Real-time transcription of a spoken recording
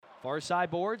Far side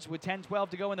boards with 10-12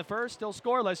 to go in the first, still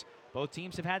scoreless. Both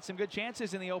teams have had some good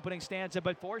chances in the opening stanza,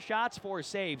 but 4 shots, 4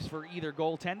 saves for either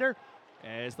goaltender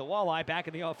as the Walleye back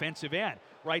in the offensive end.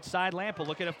 Right side, Lample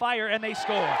looking to fire, and they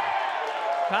score.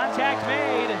 Contact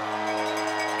made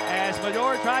as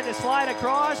Mador tried to slide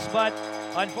across, but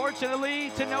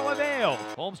unfortunately to no avail.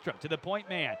 Holmstrom to the point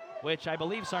man, which I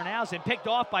believe Sarnowson picked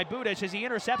off by Budish as he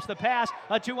intercepts the pass.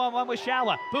 A 2-on-1 with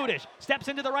Shala. Budish steps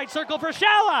into the right circle for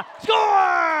Shala.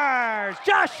 Scores!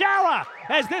 Josh Shala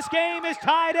as this game is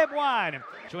tied at 1.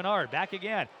 Chouinard back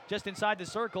again, just inside the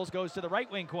circles, goes to the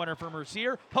right wing corner for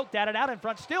Mercier. Poked at it out in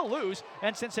front, still loose,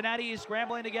 and Cincinnati is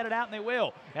scrambling to get it out, and they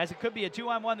will, as it could be a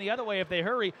 2-on-1 the other way if they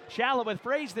hurry. Shala with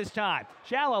Fraze this time.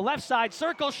 Shala left side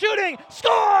circle, shooting,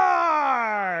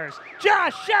 scores!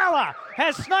 Josh Shala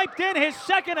has sniped in his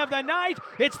second of the night.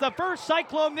 It's the first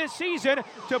Cyclone this season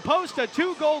to post a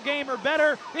 2-goal game or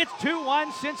better. It's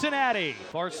 2-1 Cincinnati.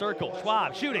 Far circle,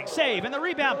 Schwab shooting, save, and the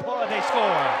rebound, they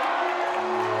score.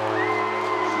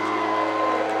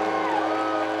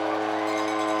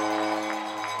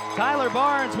 Tyler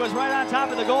Barnes was right on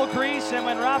top of the goal crease, and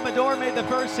when Rob Mador made the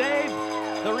first save,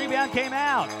 the rebound came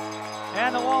out,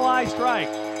 and the Walleye strike.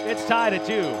 It's tied at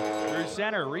 2. Through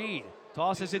center, Reed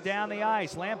tosses it down the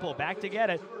ice. Lample back to get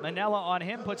it. Manella on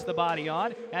him, puts the body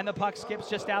on, and the puck skips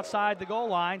just outside the goal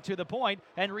line to the point,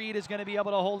 and Reed is going to be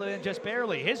able to hold it in just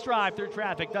barely. His drive through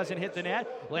traffic doesn't hit the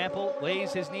net. Lample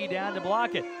lays his knee down to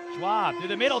block it. Schwab through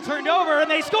the middle, turned over,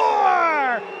 and they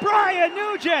score! Brian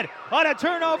Nugent on a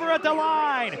turnover at the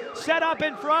line. Set up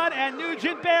in front, and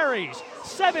Nugent buries.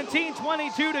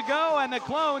 17:22 to go, and the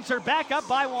Clones are back up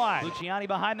by 1. Luciani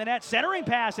behind the net. Centering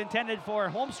pass intended for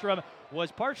Holmstrom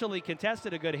was partially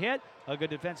contested. A good hit, a good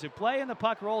defensive play, and the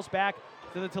puck rolls back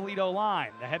to the Toledo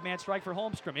line. The headman strike for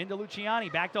Holmstrom. Into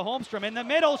Luciani, back to Holmstrom. In the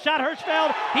middle, shot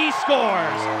Hirschfeld. He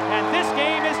scores, and this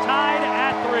game is tied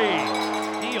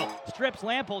at 3. Neal strips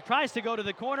Lample, tries to go to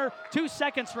the corner. 2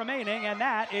 seconds remaining, and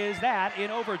that is that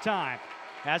in overtime.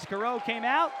 As Carreau came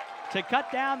out to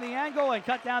cut down the angle and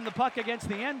cut down the puck against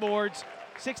the end boards.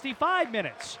 65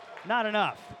 minutes, not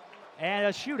enough. And a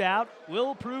shootout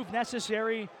will prove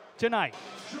necessary tonight.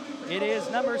 It is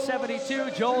number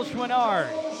 72, Joel Chouinard,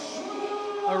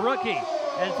 a rookie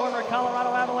and former Colorado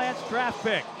Avalanche draft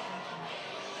pick.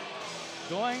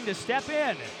 Going to step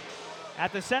in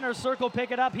at the center circle,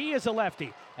 pick it up. He is a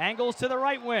lefty. Angles to the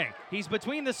right wing. He's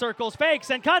between the circles, fakes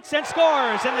and cuts and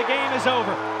scores, and the game is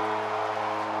over.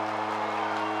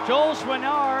 Joel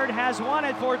Chouinard has won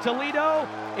it for Toledo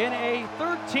in a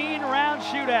 13-round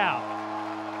shootout.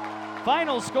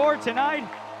 Final score tonight,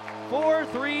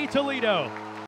 4-3 Toledo.